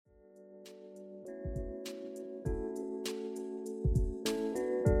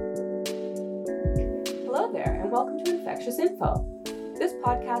and welcome to Infectious Info. This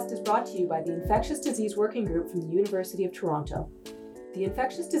podcast is brought to you by the Infectious Disease Working Group from the University of Toronto. The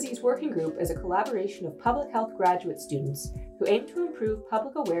Infectious Disease Working Group is a collaboration of public health graduate students who aim to improve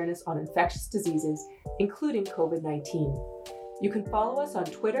public awareness on infectious diseases, including COVID-19. You can follow us on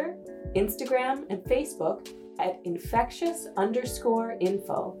Twitter, Instagram, and Facebook at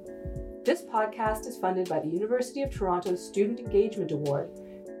infectious_info. This podcast is funded by the University of Toronto's Student Engagement Award,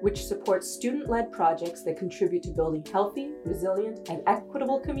 which supports student-led projects that contribute to building healthy, resilient, and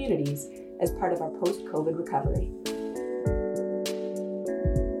equitable communities as part of our post-COVID recovery.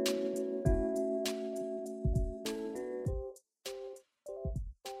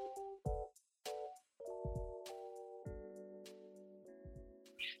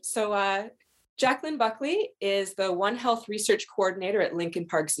 So Jacqueline Buckley is the One Health Research Coordinator at Lincoln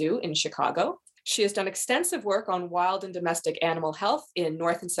Park Zoo in Chicago. She has done extensive work on wild and domestic animal health in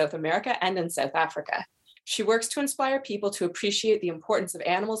North and South America and in South Africa. She works to inspire people to appreciate the importance of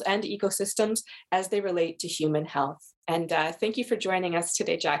animals and ecosystems as they relate to human health. And thank you for joining us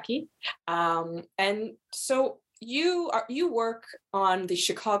today, Jackie. And so you work on the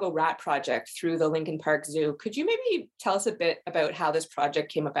Chicago Rat Project through the Lincoln Park Zoo. Could you maybe tell us a bit about how this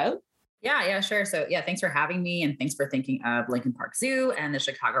project came about? Yeah, sure. So thanks for having me, and thanks for thinking of Lincoln Park Zoo and the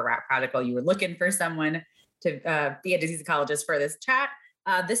Chicago Rat Project while you were looking for someone to be a disease ecologist for this chat.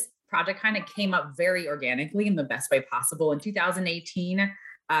 This project kind of came up very organically in the best way possible. In 2018,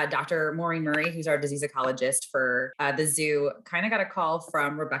 Dr. Maureen Murray, who's our disease ecologist for the zoo, kind of got a call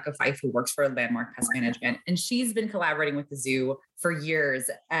from Rebecca Fife, who works for Landmark Pest Management. And she's been collaborating with the zoo for years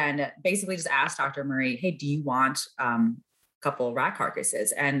and basically just asked Dr. Murray, hey, do you want couple rat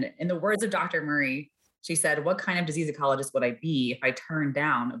carcasses? And in the words of Dr. Murray, she said, what kind of disease ecologist would I be if I turned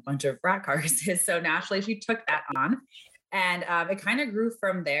down a bunch of rat carcasses? So naturally, she took that on. And it kind of grew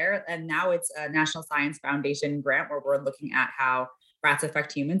from there. And now it's a National Science Foundation grant where we're looking at how rats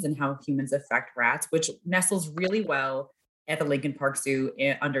affect humans and how humans affect rats, which nestles really well at the Lincoln Park Zoo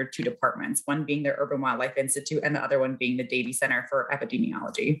under two departments, one being the Urban Wildlife Institute and the other one being the Davey Center for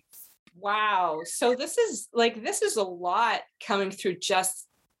Epidemiology. Wow. So this is a lot coming through just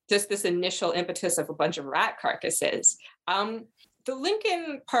this initial impetus of a bunch of rat carcasses. The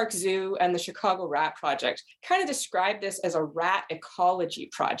Lincoln Park Zoo and the Chicago Rat Project kind of describe this as a rat ecology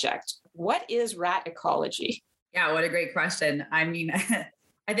project. What is rat ecology? Yeah, what a great question. I mean,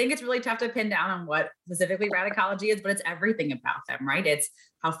 I think it's really tough to pin down on what specifically rat ecology is, but it's everything about them, right? It's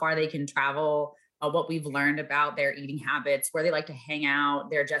how far they can travel, what we've learned about their eating habits, where they like to hang out,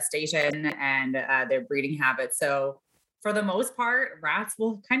 their gestation and their breeding habits. So for the most part, rats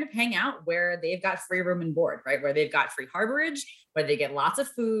will kind of hang out where they've got free room and board, right? Where they've got free harborage, where they get lots of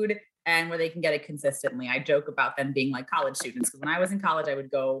food and where they can get it consistently. I joke about them being like college students, because when I was in college, I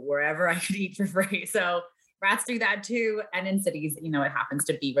would go wherever I could eat for free. So rats do that too. And in cities, it happens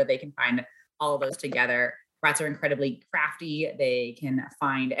to be where they can find all of those together. Rats are incredibly crafty. They can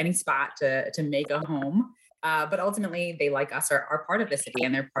find any spot to make a home. But ultimately, they, like us, are part of the city,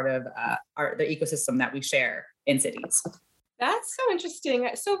 and they're part of the ecosystem that we share in cities. That's so interesting.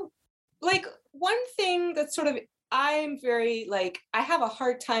 So, one thing that's sort of, I have a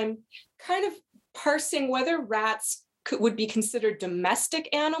hard time kind of parsing whether rats would be considered domestic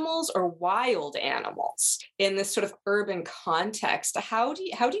animals or wild animals in this sort of urban context. How do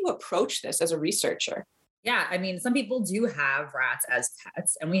you approach this as a researcher? Yeah, I mean, some people do have rats as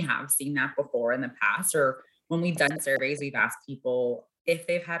pets, and we have seen that before in the past, or when we've done surveys, we've asked people if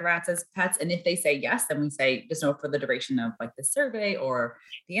they've had rats as pets. And if they say yes, then we say, just know for the duration of the survey or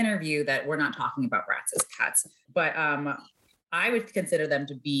the interview that we're not talking about rats as pets. But I would consider them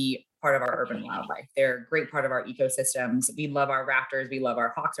to be part of our urban wildlife. They're a great part of our ecosystems. We love our raptors, we love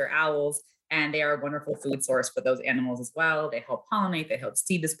our hawks or owls, and they are a wonderful food source for those animals as well. They help pollinate, they help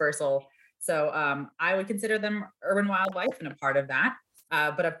seed dispersal. So I would consider them urban wildlife and a part of that.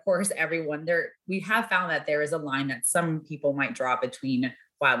 But of course, we have found that there is a line that some people might draw between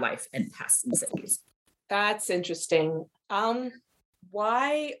wildlife and pests in cities. That's interesting.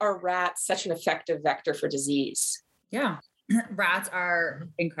 Why are rats such an effective vector for disease? Yeah, rats are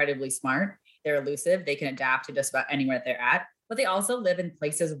incredibly smart. They're elusive. They can adapt to just about anywhere they're at, but they also live in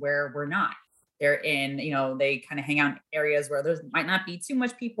places where we're not. They're in, they kind of hang out in areas where there might not be too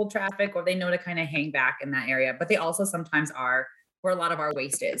much people traffic, or they know to kind of hang back in that area. But they also sometimes are where a lot of our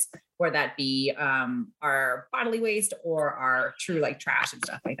waste is, where that be our bodily waste or our true trash and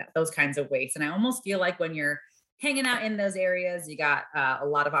stuff like that, those kinds of waste. And I almost feel like when you're hanging out in those areas, you got a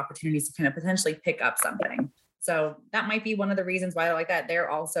lot of opportunities to kind of potentially pick up something. So that might be one of the reasons why I like that.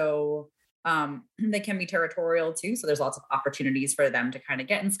 They're also They can be territorial too. So there's lots of opportunities for them to kind of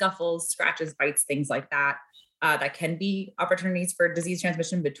get in scuffles, scratches, bites, things like that. that can be opportunities for disease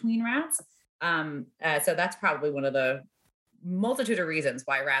transmission between rats. So that's probably one of the multitude of reasons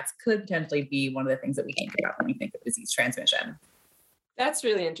why rats could potentially be one of the things that we think about when we think of disease transmission. That's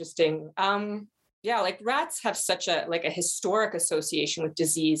really interesting. Yeah, like rats have such a historic association with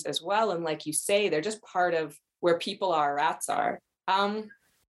disease as well. And like you say, they're just part of where people are, rats are. I'm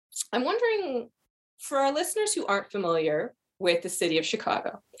wondering, for our listeners who aren't familiar with the city of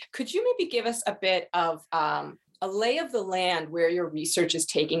Chicago, could you maybe give us a bit of a lay of the land where your research is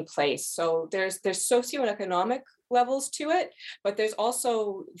taking place? So there's socioeconomic levels to it, but there's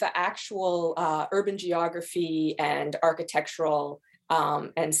also the actual urban geography and architectural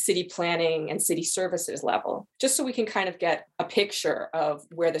and city planning and city services level, just so we can kind of get a picture of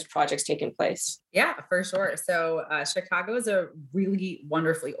where this project's taking place. Yeah, for sure. So Chicago is a really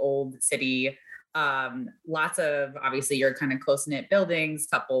wonderfully old city. Lots of, obviously, your kind of close-knit buildings,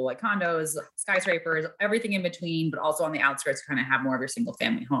 couple like condos, skyscrapers, everything in between, but also on the outskirts kind of have more of your single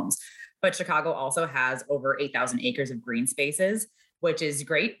family homes. But Chicago also has over 8,000 acres of green spaces, which is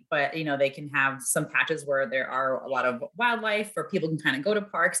great. But, they can have some patches where there are a lot of wildlife, where people can kind of go to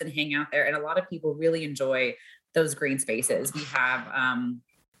parks and hang out there. And a lot of people really enjoy those green spaces. We have,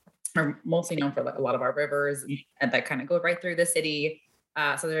 are mostly known for a lot of our rivers and that kind of go right through the city.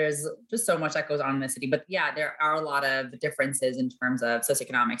 So there's just so much that goes on in the city. But yeah, there are a lot of differences in terms of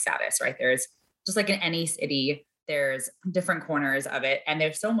socioeconomic status, right? There's just like in any city, there's different corners of it. And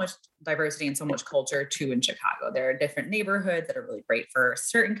there's so much diversity and so much culture too in Chicago. There are different neighborhoods that are really great for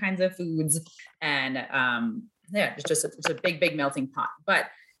certain kinds of foods. And yeah, it's a big melting pot. But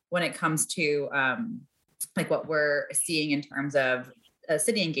when it comes to like what we're seeing in terms of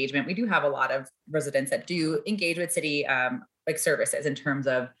city engagement, we do have a lot of residents that do engage with city like services in terms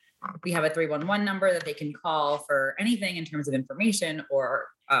of, we have a 311 number that they can call for anything in terms of information or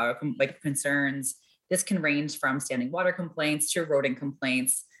like concerns. This can range from standing water complaints to rodent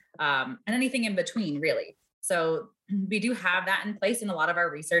complaints, and anything in between, really. So we do have that in place in a lot of our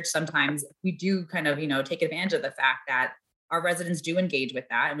research. Sometimes we do kind of, take advantage of the fact that our residents do engage with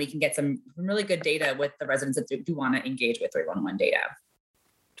that, and we can get some really good data with the residents that do want to engage with 311 data.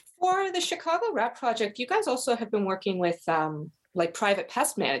 For the Chicago Rat Project, you guys also have been working with like private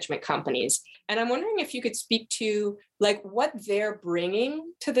pest management companies. And I'm wondering if you could speak to like what they're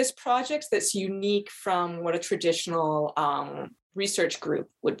bringing to this project that's unique from what a traditional research group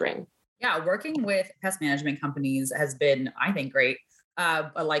would bring. Yeah, working with pest management companies has been, I think, great.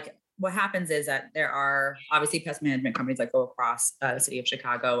 But like what happens is that there are obviously pest management companies that go across the city of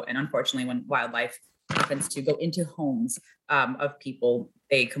Chicago. And unfortunately, when wildlife happens to go into homes of people,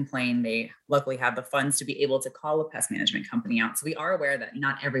 they complain. They luckily have the funds to be able to call a pest management company out. So we are aware that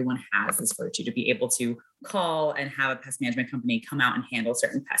not everyone has this virtue to be able to call and have a pest management company come out and handle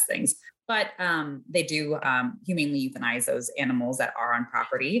certain pest things. But they do humanely euthanize those animals that are on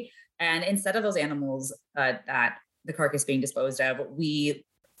property. And instead of those animals that the carcass being disposed of, we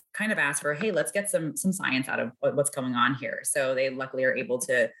kind of ask for, hey, let's get some science out of what's going on here. So they luckily are able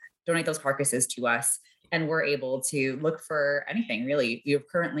to donate those carcasses to us. And we're able to look for anything, really. We're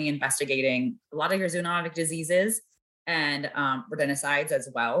currently investigating a lot of your zoonotic diseases and rodenticides as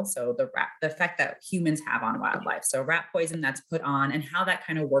well. So the effect that humans have on wildlife. So rat poison that's put on and how that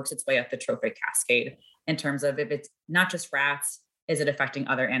kind of works its way up the trophic cascade in terms of if it's not just rats, is it affecting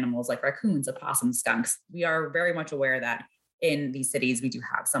other animals like raccoons, opossums, skunks? We are very much aware that in these cities, we do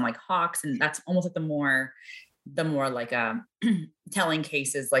have some like hawks, and that's almost like the more like telling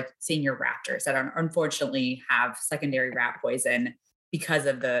cases, like senior raptors that are, unfortunately have secondary rat poison because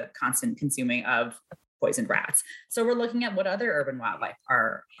of the constant consuming of poisoned rats. So we're looking at what other urban wildlife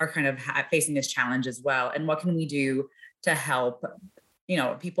are kind of facing this challenge as well, and what can we do to help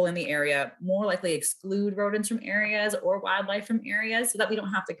people in the area more likely exclude rodents from areas or wildlife from areas, so that we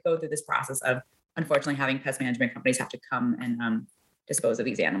don't have to go through this process of, unfortunately, having pest management companies have to come and dispose of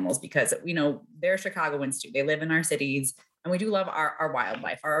these animals, because they're Chicagoans too. They live in our cities, and we do love our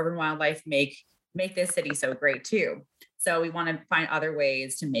wildlife. Our urban wildlife make this city so great too. So we want to find other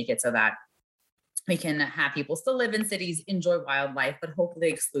ways to make it so that we can have people still live in cities, enjoy wildlife, but hopefully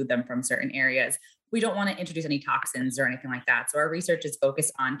exclude them from certain areas. We don't want to introduce any toxins or anything like that. So our research is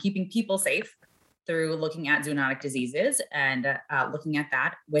focused on keeping people safe through looking at zoonotic diseases and looking at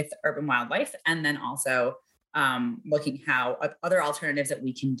that with urban wildlife, and then also looking how other alternatives that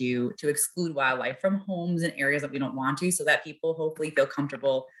we can do to exclude wildlife from homes and areas that we don't want to, so that people hopefully feel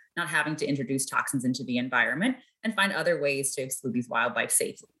comfortable not having to introduce toxins into the environment and find other ways to exclude these wildlife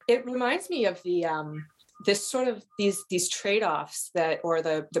safely. It reminds me of the this sort of these trade-offs that, or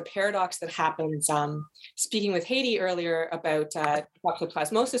the paradox that happens, speaking with Haiti earlier about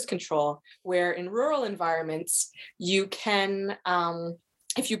toxoplasmosis control, where in rural environments, you can,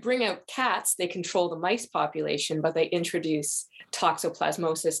 if you bring out cats, they control the mice population, but they introduce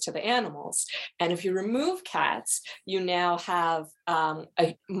toxoplasmosis to the animals. And if you remove cats, you now have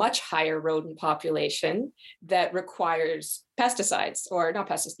a much higher rodent population that requires pesticides, or not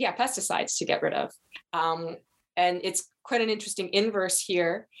pesticides, pesticides to get rid of. And it's quite an interesting inverse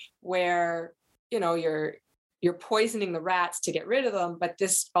here, where you're poisoning the rats to get rid of them, but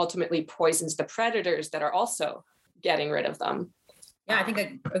this ultimately poisons the predators that are also getting rid of them. Yeah, I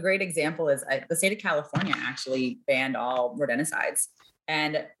think a great example is the state of California actually banned all rodenticides.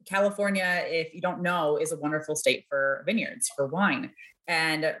 And California, if you don't know, is a wonderful state for vineyards, for wine.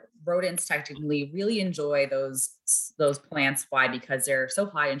 And rodents technically really enjoy those plants. Why? Because they're so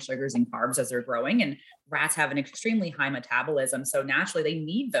high in sugars and carbs as they're growing, and rats have an extremely high metabolism. So naturally, they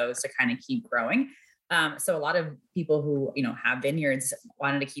need those to kind of keep growing. So a lot of people who have vineyards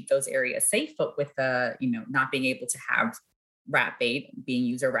wanted to keep those areas safe, but with the not being able to have rat bait being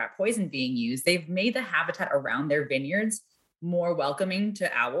used or rat poison being used, they've made the habitat around their vineyards more welcoming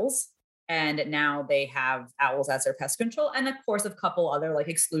to owls. And now they have owls as their pest control. And of course, a couple other like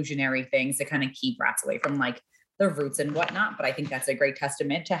exclusionary things to kind of keep rats away from like the roots and whatnot. But I think that's a great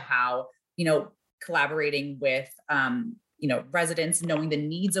testament to how, collaborating with, residents, knowing the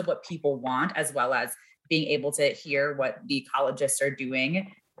needs of what people want, as well as being able to hear what the ecologists are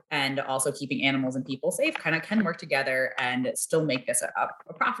doing, and also keeping animals and people safe kind of can work together and still make this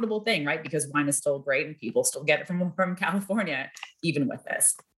a profitable thing, right? Because wine is still great and people still get it from California, even with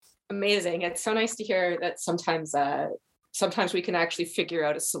this. Amazing. It's so nice to hear that sometimes we can actually figure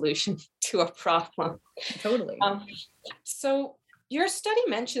out a solution to a problem. Totally. So your study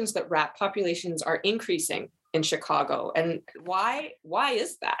mentions that rat populations are increasing in Chicago. And why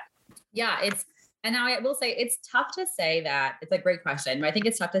is that? Yeah, and now I will say it's tough to say that. It's a great question, but I think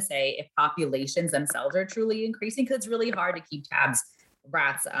it's tough to say if populations themselves are truly increasing, because it's really hard to keep tabs.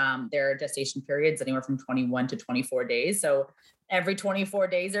 Rats, their gestation periods anywhere from 21 to 24 days. So every 24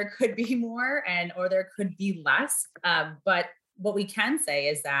 days there could be more or there could be less. But what we can say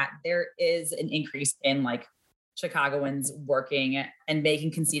is that there is an increase in like Chicagoans working and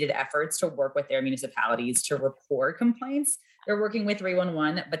making conceded efforts to work with their municipalities to report complaints. They're working with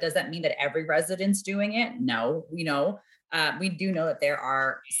 311, but does that mean that every resident's doing it? No, we do know that there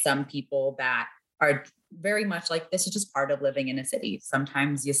are some people that are very much like, this is just part of living in a city.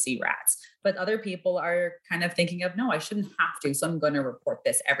 Sometimes you see rats, but other people are kind of thinking of, no, I shouldn't have to. So I'm going to report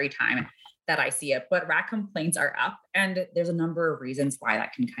this every time that I see it. But rat complaints are up, and there's a number of reasons why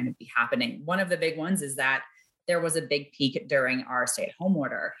that can kind of be happening. One of the big ones is that there was a big peak during our stay-at-home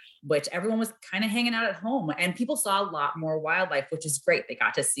order, which everyone was kind of hanging out at home, and people saw a lot more wildlife, which is great. They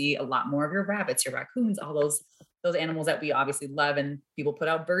got to see a lot more of your rabbits, your raccoons, all those animals that we obviously love. And people put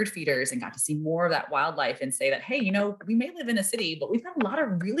out bird feeders and got to see more of that wildlife and say that, hey, we may live in a city, but we've got a lot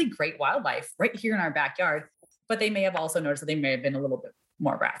of really great wildlife right here in our backyard. But they may have also noticed that they may have been a little bit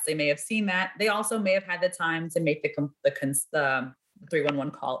more rats. They may have seen that. They also may have had the time to make the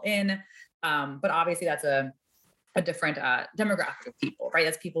 311 call in. But obviously that's a different demographic of people, right?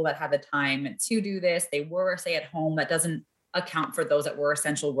 That's people that had the time to do this. They were, say, at home. That doesn't account for those that were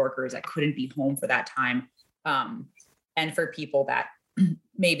essential workers that couldn't be home for that time. And for people that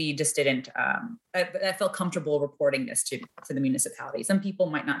maybe just didn't, that felt comfortable reporting this to the municipality. Some people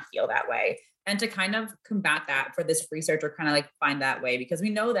might not feel that way. And to kind of combat that for this research, or kind of like find that way, because we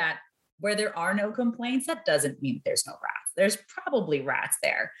know that where there are no complaints, that doesn't mean there's no rats. There's probably rats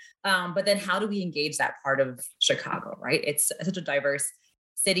there. But then how do we engage that part of Chicago, right? It's such a diverse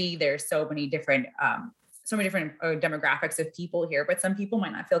city. There's so many different demographics of people here, but some people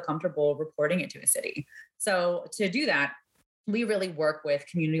might not feel comfortable reporting it to a city. So to do that, we really work with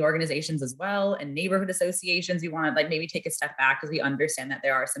community organizations as well, and neighborhood associations. We want to maybe take a step back, because we understand that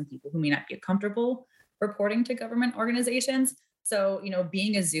there are some people who may not be comfortable reporting to government organizations. So,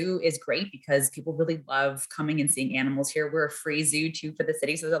 being a zoo is great because people really love coming and seeing animals here. We're a free zoo too for the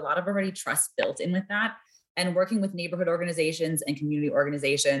city. So there's a lot of already trust built in with that. And working with neighborhood organizations and community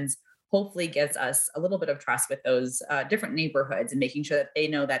organizations hopefully gets us a little bit of trust with those different neighborhoods, and making sure that they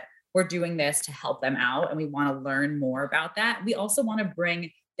know that we're doing this to help them out. And we want to learn more about that. We also want to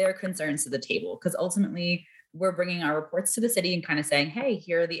bring their concerns to the table, because ultimately we're bringing our reports to the city and kind of saying, hey,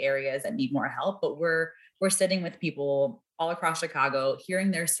 here are the areas that need more help. But we're sitting with people all across Chicago,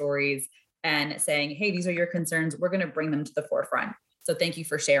 hearing their stories and saying, hey, these are your concerns. We're going to bring them to the forefront. So thank you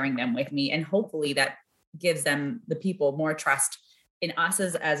for sharing them with me. And hopefully that gives them, the people, more trust in us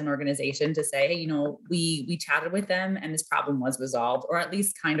as an organization to say, hey, we chatted with them and this problem was resolved, or at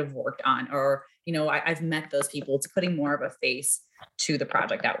least kind of worked on, or, I've met those people. It's putting more of a face to the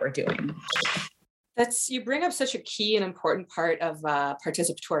project that we're doing. You bring up such a key and important part of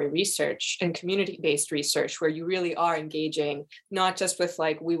participatory research and community-based research, where you really are engaging not just with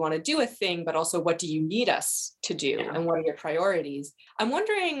like, we want to do a thing, but also what do you need us to do and what are your priorities? I'm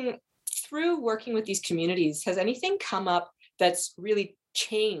wondering, through working with these communities, has anything come up that's really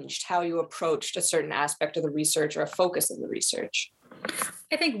changed how you approached a certain aspect of the research or a focus of the research?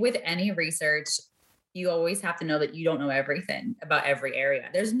 I think with any research, you always have to know that you don't know everything about every area.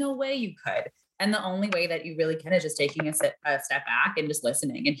 There's no way you could. And the only way that you really can is just taking a step back and just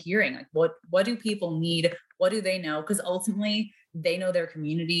listening and hearing, like, what do people need? What do they know? Because ultimately they know their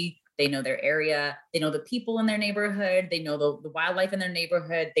community, they know their area, they know the people in their neighborhood, they know the wildlife in their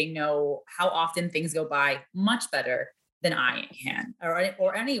neighborhood, they know how often things go by much better than I can,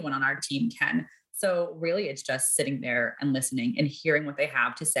 or anyone on our team can. So really it's just sitting there and listening and hearing what they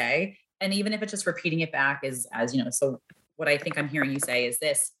have to say. And even if it's just repeating it back so what I think I'm hearing you say is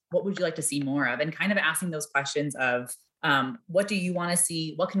this: what would you like to see more of? And kind of asking those questions of, what do you want to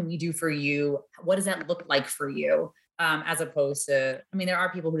see? What can we do for you? What does that look like for you? As opposed to, there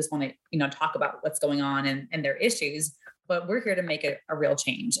are people who just want to, talk about what's going on and their issues, but we're here to make a real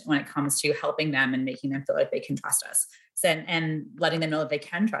change when it comes to helping them and making them feel like they can trust us, and letting them know that they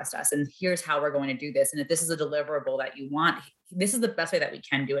can trust us. And here's how we're going to do this. And if this is a deliverable that you want, this is the best way that we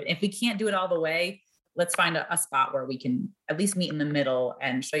can do it. If we can't do it all the way, let's find a spot where we can at least meet in the middle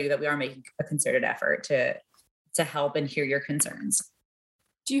and show you that we are making a concerted effort to help and hear your concerns.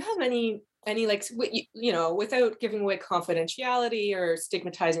 Do you have any like, without giving away confidentiality or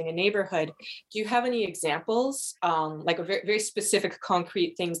stigmatizing a neighborhood, do you have any examples, like a very, very specific,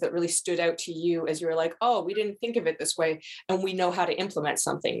 concrete things that really stood out to you as you were like, oh, we didn't think of it this way and we know how to implement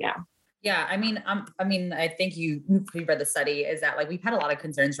something now? Yeah, I think you've read the study, is that like we've had a lot of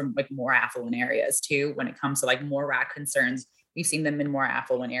concerns from like more affluent areas too, when it comes to like more rat concerns. We've seen them in more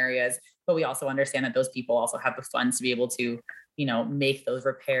affluent areas, but we also understand that those people also have the funds to be able to, make those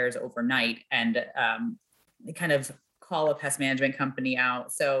repairs overnight and kind of call a pest management company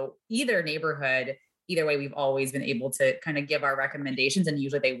out. So either way, we've always been able to kind of give our recommendations, and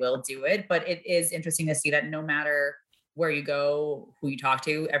usually they will do it. But it is interesting to see that no matter where you go, who you talk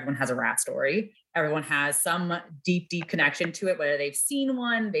to, everyone has a rat story. Everyone has some deep, deep connection to it, whether they've seen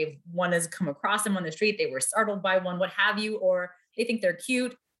one has come across them on the street, they were startled by one, what have you, or they think they're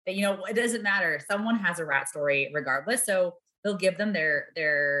cute. That, it doesn't matter. Someone has a rat story regardless. So they'll give them their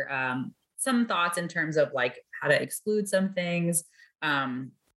some thoughts in terms of like how to exclude some things.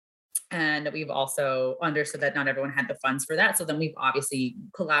 And we've also understood that not everyone had the funds for that. So then we've obviously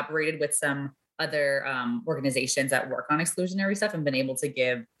collaborated with some other organizations that work on exclusionary stuff and been able to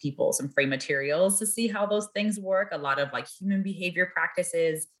give people some free materials to see how those things work. A lot of like human behavior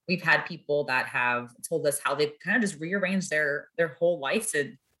practices. We've had people that have told us how they've kind of just rearranged their whole life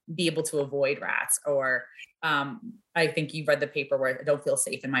to be able to avoid rats. Or I think you've read the paper where I don't feel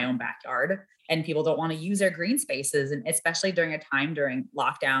safe in my own backyard, and people don't want to use their green spaces. And especially during a time during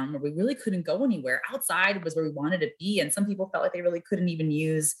lockdown where we really couldn't go anywhere. Outside was where we wanted to be. And some people felt like they really couldn't even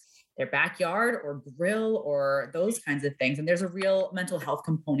use their backyard or grill or those kinds of things. And there's a real mental health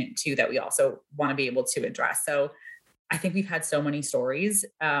component too that we also want to be able to address. So I think we've had so many stories.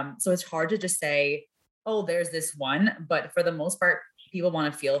 So it's hard to just say, oh, there's this one, but for the most part, people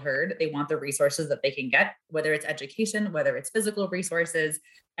want to feel heard. They want the resources that they can get, whether it's education, whether it's physical resources.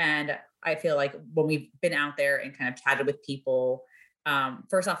 And I feel like when we've been out there and kind of chatted with people,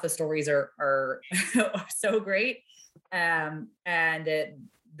 first off, the stories are so great.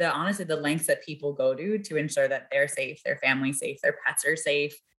 Honestly, the lengths that people go to ensure that they're safe, their family's safe, their pets are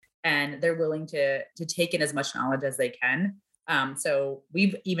safe, and they're willing to take in as much knowledge as they can. So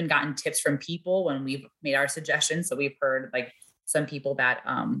we've even gotten tips from people when we've made our suggestions. So we've heard like some people that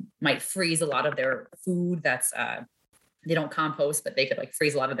might freeze a lot of their food that's they don't compost, but they could like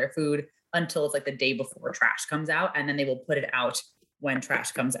freeze a lot of their food until it's like the day before trash comes out, and then they will put it out when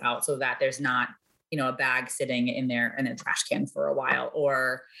trash comes out, so that there's not a bag sitting in their trash can for a while,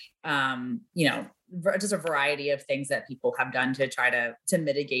 or just a variety of things that people have done to try to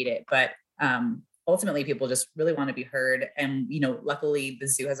mitigate it. But ultimately, people just really want to be heard. And luckily, the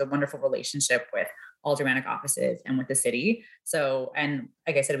zoo has a wonderful relationship with aldermanic offices and with the city. So, and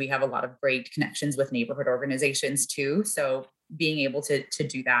like I said, we have a lot of great connections with neighborhood organizations too. So being able to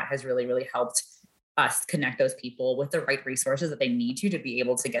do that has really, really helped us connect those people with the right resources that they need to be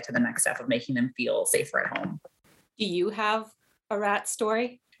able to get to the next step of making them feel safer at home. Do you have a rat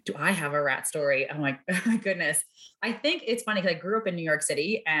story? do I have a rat story? I'm like, oh my goodness. I think it's funny because I grew up in New York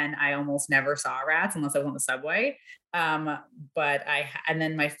City and I almost never saw rats unless I was on the subway. But and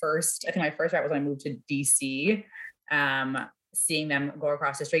then I think my first rat was when I moved to DC, seeing them go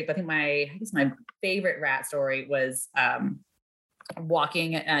across the street. But I guess my favorite rat story was,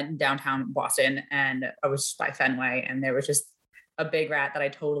 walking in downtown Boston, and I was by Fenway, and there was just a big rat that I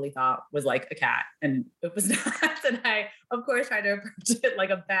totally thought was like a cat, and it was not. And I, of course, tried to approach it like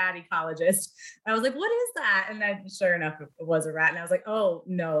a bad ecologist. I was like, "What is that?" And then, sure enough, it was a rat. And I was like, "Oh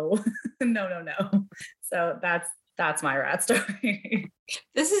no, no!" So that's my rat story.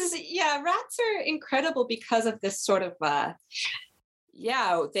 Rats are incredible because of this sort of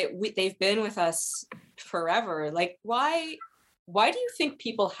they've been with us forever. Like, why do you think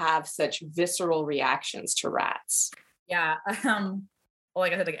people have such visceral reactions to rats? Yeah. Well,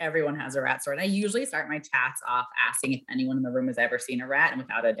 like I said, like everyone has a rat story. And I usually start my chats off asking if anyone in the room has ever seen a rat. And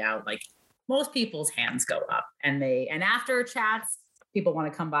without a doubt, like most people's hands go up, and after chats, people want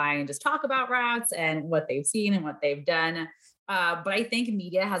to come by and just talk about rats and what they've seen and what they've done. But I think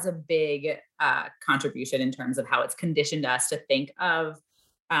media has a big contribution in terms of how it's conditioned us to think of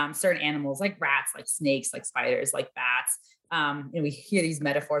certain animals like rats, like snakes, like spiders, like bats. We hear these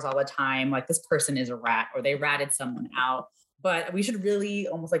metaphors all the time, like this person is a rat or they ratted someone out. But we should really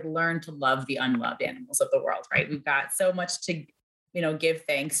almost like learn to love the unloved animals of the world, right? We've got so much to, give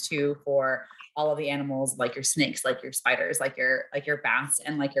thanks to for all of the animals, like your snakes, like your spiders, like your bats,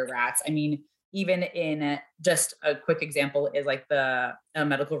 and like your rats. I mean, even in just a quick example is like the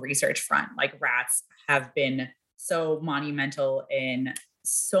medical research front, like rats have been so monumental in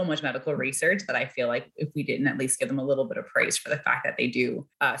so much medical research that I feel like if we didn't at least give them a little bit of praise for the fact that they do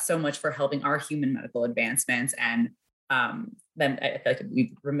so much for helping our human medical advancements, and then I feel like we'd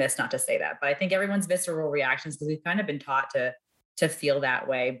be remiss not to say that. But I think everyone's visceral reactions, because we've kind of been taught to feel that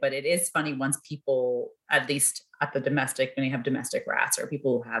way. But it is funny once people, at least at the domestic, when you have domestic rats or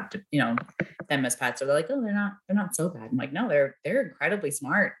people who have, them as pets, are like, oh, they're not so bad. I'm like, no, they're incredibly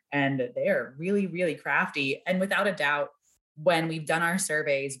smart, and they are really, really crafty. And without a doubt, when we've done our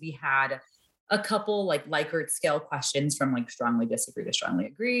surveys, we had a couple like Likert scale questions from like strongly disagree to strongly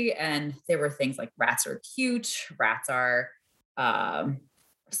agree. And there were things like rats are cute, rats are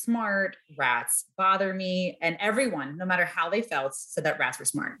smart, rats bother me. And everyone, no matter how they felt, said that rats were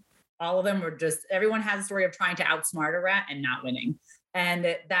smart. All of them were everyone has a story of trying to outsmart a rat and not winning.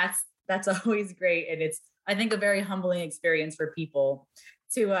 And that's always great. And it's, I think, a very humbling experience for people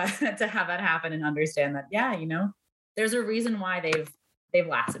to have that happen and understand that, there's a reason why they've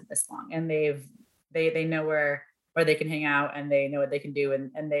lasted this long, and they know where they can hang out, and they know what they can do.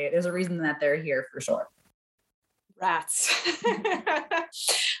 And there's a reason that they're here for sure. Rats.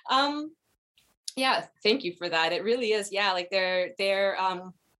 Yeah, thank you for that. It really is. Yeah. Like they're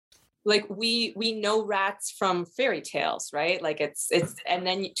like we know rats from fairy tales, right? Like it's, and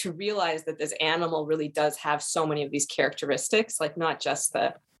then to realize that this animal really does have so many of these characteristics, like not just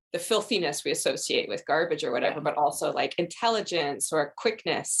the filthiness we associate with garbage or whatever, but also like intelligence or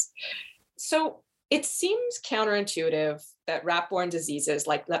quickness. So it seems counterintuitive that rat-borne diseases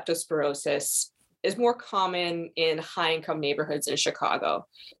like leptospirosis is more common in high-income neighborhoods in Chicago,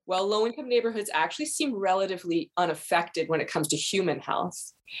 while low-income neighborhoods actually seem relatively unaffected when it comes to human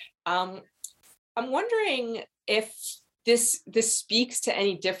health. I'm wondering if this speaks to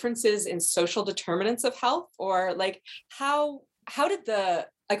any differences in social determinants of health, or like how did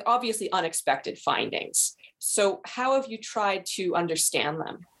like obviously unexpected findings. So how have you tried to understand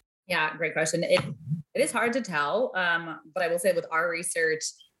them? Yeah, great question. It is hard to tell, but I will say with our research,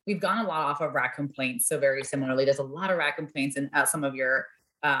 we've gone a lot off of rat complaints. So very similarly, there's a lot of rat complaints in some of your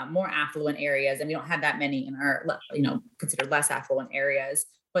more affluent areas, and we don't have that many in our considered less affluent areas.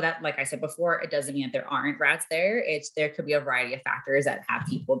 But that, like I said before, it doesn't mean that there aren't rats there. There could be a variety of factors that have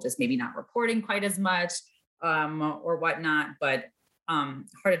people just maybe not reporting quite as much or whatnot. But hard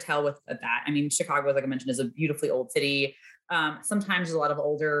to tell with that. I mean, Chicago, like I mentioned, is a beautifully old city. Sometimes there's a lot of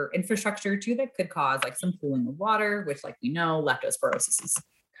older infrastructure too that could cause like some pooling of water, which, like we know, leptospirosis is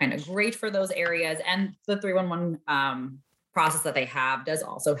kind of great for those areas. And the 311 process that they have does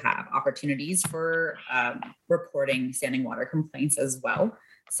also have opportunities for reporting standing water complaints as well.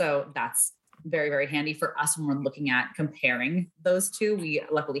 So that's very, very handy for us when we're looking at comparing those two. We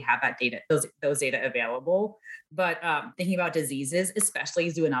luckily have that data, those data available. But thinking about diseases, especially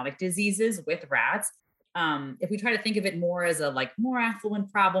zoonotic diseases with rats, if we try to think of it more as a like more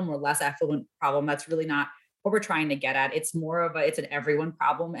affluent problem or less affluent problem, that's really not what we're trying to get at. It's more of it's an everyone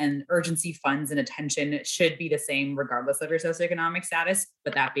problem, and urgency funds and attention should be the same regardless of your socioeconomic status.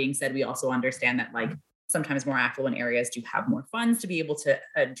 But that being said, we also understand that like sometimes more affluent areas do have more funds to be able to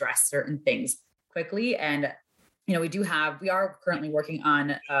address certain things quickly. And we are currently working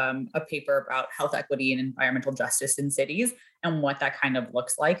on a paper about health equity and environmental justice in cities and what that kind of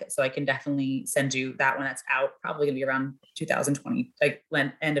looks like. So I can definitely send you that one. That's out, probably gonna be around 2020, like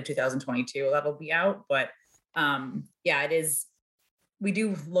end of 2022, that'll be out. But it is, we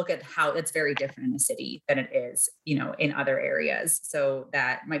do look at how it's very different in a city than it is, in other areas. So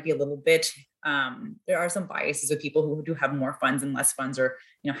that might be a little bit, there are some biases with people who do have more funds and less funds, or,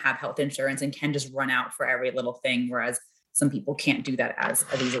 have health insurance and can just run out for every little thing. Whereas some people can't do that as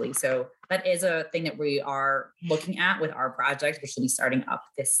easily. So that is a thing that we are looking at with our project, which will be starting up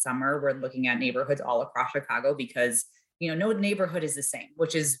this summer. We're looking at neighborhoods all across Chicago because, no neighborhood is the same,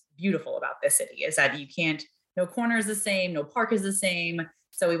 which is beautiful about this city, is that no corner is the same, no park is the same.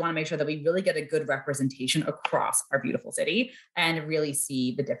 So we want to make sure that we really get a good representation across our beautiful city and really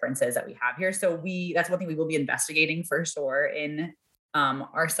see the differences that we have here. So that's one thing we will be investigating for sure in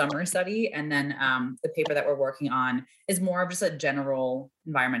our summer study. And then the paper that we're working on is more of just a general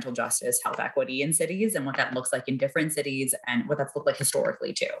environmental justice, health equity in cities and what that looks like in different cities and what that's looked like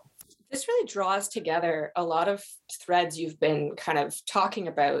historically too. This really draws together a lot of threads you've been kind of talking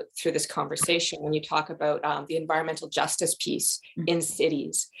about through this conversation when you talk about the environmental justice piece in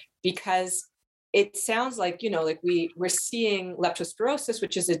cities, because it sounds like, we're seeing leptospirosis,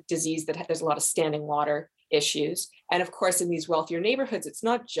 which is a disease that there's a lot of standing water issues. And of course, in these wealthier neighborhoods, it's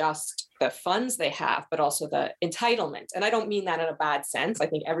not just the funds they have, but also the entitlement. And I don't mean that in a bad sense. I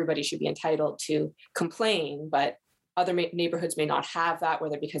think everybody should be entitled to complain, but other neighborhoods may not have that,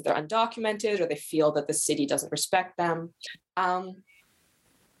 whether because they're undocumented or they feel that the city doesn't respect them. I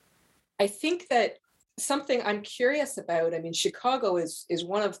think that something I'm curious about, Chicago is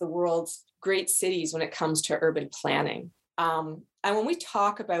one of the world's great cities when it comes to urban planning. And when we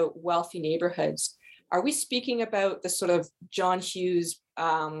talk about wealthy neighborhoods, are we speaking about the sort of John Hughes,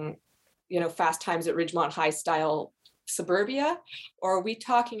 Fast Times at Ridgemont High style suburbia? Or are we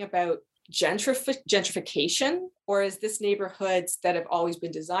talking about gentrification, or is this neighborhoods that have always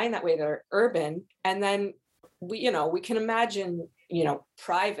been designed that way that are urban? And then we can imagine,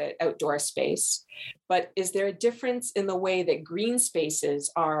 private outdoor space, but is there a difference in the way that green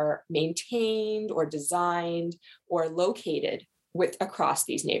spaces are maintained or designed or located across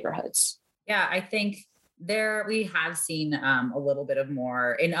these neighborhoods? Yeah, I think we have seen a little bit of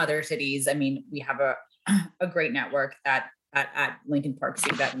more in other cities. We have a great network at Lincoln Park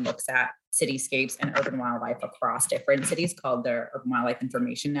Zoo that looks at cityscapes and urban wildlife across different cities called the Urban Wildlife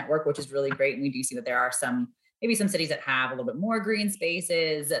Information Network, which is really great. And we do see that there are maybe some cities that have a little bit more green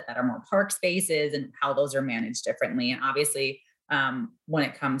spaces, that are more park spaces, and how those are managed differently. And obviously, when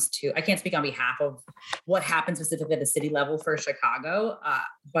it comes to, I can't speak on behalf of what happens specifically at the city level for Chicago,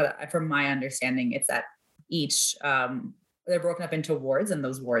 but from my understanding, it's that each, they're broken up into wards, and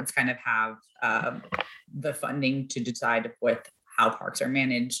those wards kind of have the funding to decide with how parks are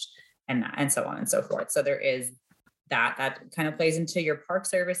managed and so on and so forth. So there is that kind of plays into your park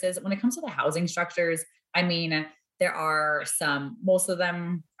services. When it comes to the housing structures, there are most of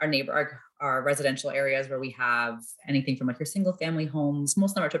them are residential areas where we have anything from like your single family homes.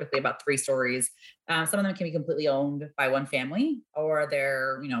 Most of them are typically about 3 stories. Some of them can be completely owned by one family, or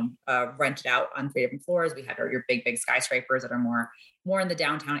they're, rented out on 3 different floors. We have your big skyscrapers that are more in the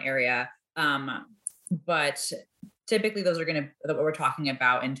downtown area. But typically those are what we're talking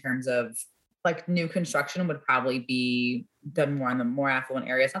about in terms of like new construction would probably be done more in the more affluent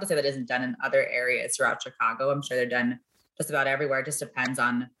areas. Not to say that isn't done in other areas throughout Chicago. I'm sure they're done just about everywhere. It just depends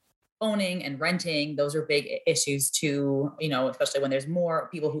on owning and renting. Those are big issues too, especially when there's more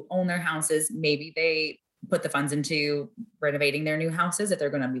people who own their houses. Maybe they put the funds into renovating their new houses if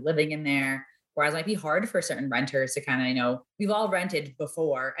they're going to be living in there. Whereas it might be hard for certain renters to kind of, we've all rented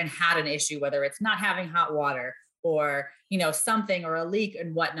before and had an issue, whether it's not having hot water or, something or a leak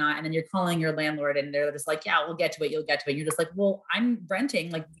and whatnot. And then you're calling your landlord and they're just like, yeah, we'll get to it. You'll get to it. And you're just like, well, I'm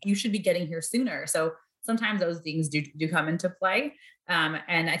renting, like you should be getting here sooner. So sometimes those things do come into play.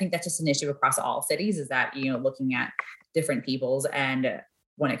 And I think that's just an issue across all cities, is that, looking at different people's, and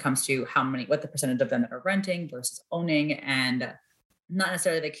when it comes to what the percentage of them that are renting versus owning, and not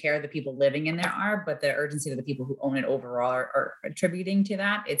necessarily the care the people living in there are, but the urgency that the people who own it overall are attributing to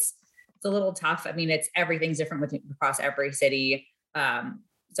that. It's a little tough. Everything's different across every city. So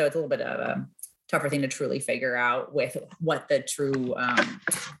it's a little bit of a tougher thing to truly figure out with what the true,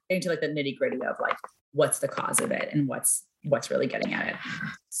 into like the nitty gritty of like, what's the cause of it and what's really getting at it.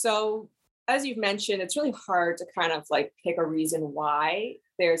 So as you've mentioned, it's really hard to kind of like pick a reason why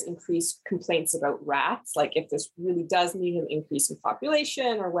there's increased complaints about rats, like if this really does mean an increase in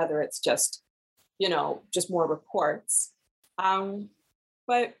population or whether it's just, just more reports.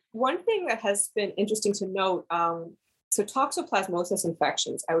 But one thing that has been interesting to note, so toxoplasmosis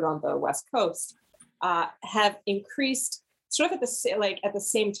infections out on the West Coast have increased sort of at the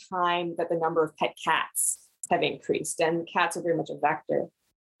same time that the number of pet cats have increased, and cats are very much a vector.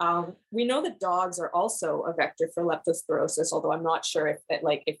 We know that dogs are also a vector for leptospirosis, although I'm not sure if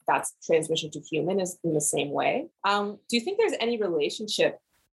that's transmission to human is in the same way. Do you think there's any relationship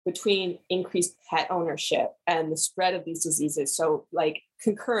between increased pet ownership and the spread of these diseases? So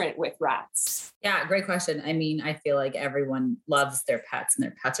concurrent with rats? Yeah, great question. I mean, I feel like everyone loves their pets and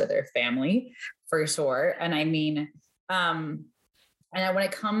their pets are their family for sure. And I mean, and when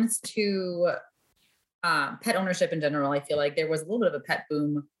it comes to pet ownership in general, I feel like there was a little bit of a pet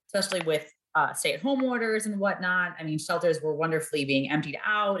boom, especially with stay-at-home orders and whatnot. I mean, shelters were wonderfully being emptied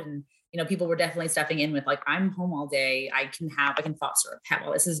out, and people were definitely stepping in with I'm home all day. I can foster a pet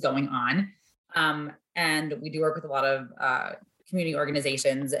while this is going on. And we do work with a lot of community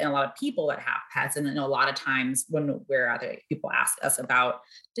organizations and a lot of people that have pets. And a lot of times when we're out there, people ask us about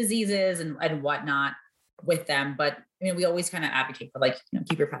diseases and whatnot with them. But we always kind of advocate for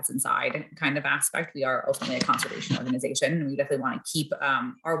keep your pets inside kind of aspect. We are ultimately a conservation organization, and we definitely want to keep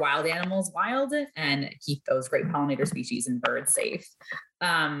our wild animals wild and keep those great pollinator species and birds safe.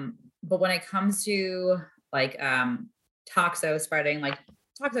 But when it comes to toxo spreading,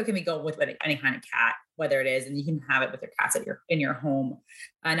 toxo can be going with any kind of cat, whether it is, and you can have it with your cats in your home.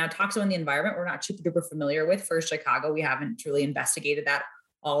 Now, toxo in the environment, we're not super duper familiar with. For Chicago, we haven't truly investigated that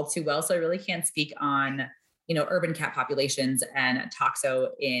all too well. So I really can't speak on, urban cat populations and toxo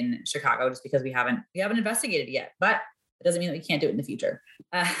in Chicago just because we haven't investigated yet, but it doesn't mean that we can't do it in the future.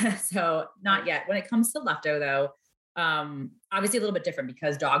 So not yet. When it comes to lepto though, obviously a little bit different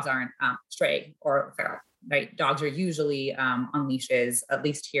because dogs aren't stray or feral, right? Dogs are usually on leashes, at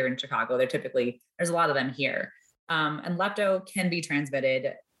least here in Chicago. There's a lot of them here. And lepto can be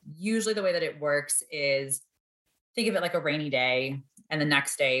transmitted. Usually the way that it works is, think of it like a rainy day, and the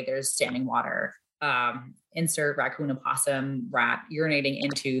next day there's standing water. Insert raccoon, opossum, rat urinating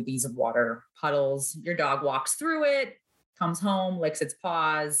into these water puddles. Your dog walks through it, comes home, licks its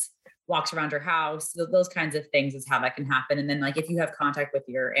paws, walks around your house. Those kinds of things is how that can happen. And then if you have contact with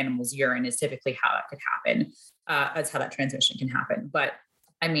your animal's urine is typically how that could happen. That's how that transmission can happen. But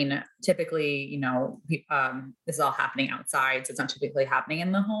I mean, typically, this is all happening outside. So it's not typically happening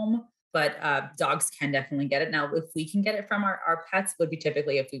in the home, but dogs can definitely get it. Now, if we can get it from our pets would be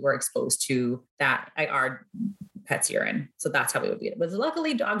typically if we were exposed to our pet's urine. So that's how we would get it. But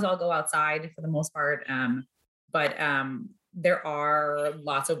luckily dogs all go outside for the most part. But there are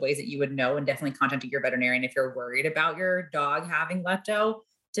lots of ways that you would know, and definitely contact your veterinarian if you're worried about your dog having lepto.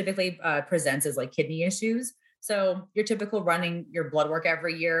 Typically presents as kidney issues. So your typical running your blood work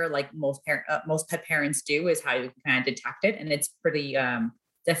every year, like most pet parents do, is how you can kind of detect it. And it's pretty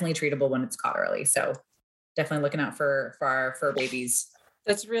definitely treatable when it's caught early. So definitely looking out for our fur babies.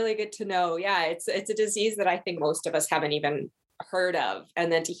 That's really good to know. Yeah, it's a disease that I think most of us haven't even heard of.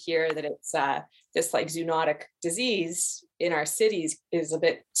 And then to hear that it's this zoonotic disease in our cities is a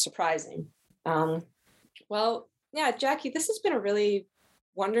bit surprising. Well, yeah, Jackie, this has been a really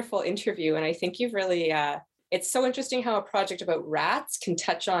wonderful interview. And I think you've really, it's so interesting how a project about rats can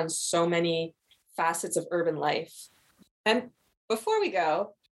touch on so many facets of urban life. And before we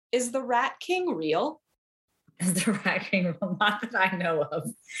go, is the Rat King real? Is the Rat King real? Not that I know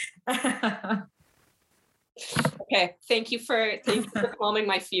of. Okay, thank you for calming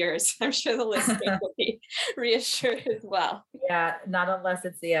my fears. I'm sure the listeners will be reassured as well. Yeah, not unless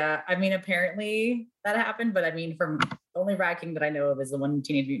it's apparently that happened, but from the only Rat King that I know of is the one in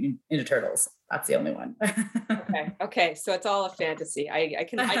Teenage Mutant Ninja Turtles. That's the only one. Okay, so it's all a fantasy. I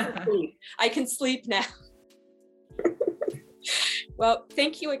can sleep. I can sleep now. Well,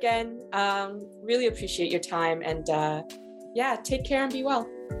 thank you again. Really appreciate your time, and take care and be well.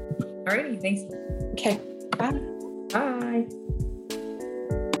 Alrighty, thanks. Okay, bye. Bye.